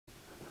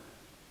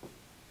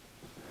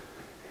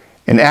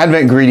And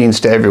Advent greetings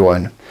to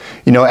everyone.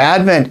 You know,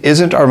 Advent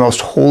isn't our most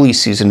holy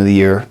season of the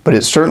year, but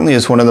it certainly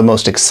is one of the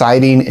most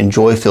exciting and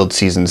joy-filled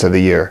seasons of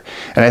the year.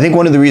 And I think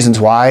one of the reasons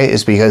why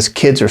is because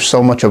kids are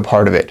so much a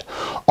part of it.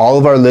 All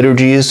of our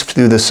liturgies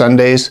through the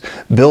Sundays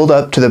build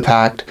up to the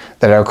fact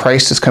that our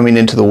Christ is coming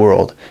into the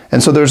world.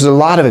 And so there's a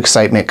lot of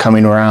excitement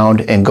coming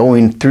around and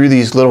going through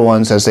these little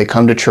ones as they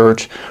come to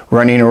church,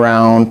 running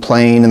around,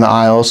 playing in the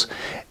aisles.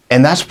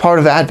 And that's part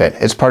of Advent.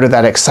 It's part of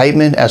that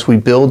excitement as we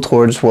build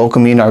towards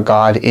welcoming our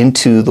God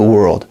into the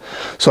world.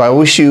 So I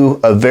wish you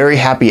a very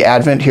happy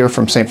Advent here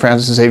from St.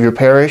 Francis Xavier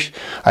Parish.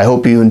 I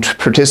hope you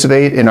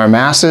participate in our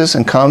masses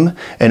and come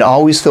and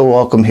always feel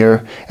welcome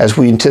here as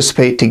we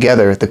anticipate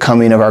together the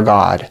coming of our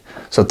God.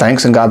 So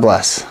thanks and God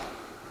bless.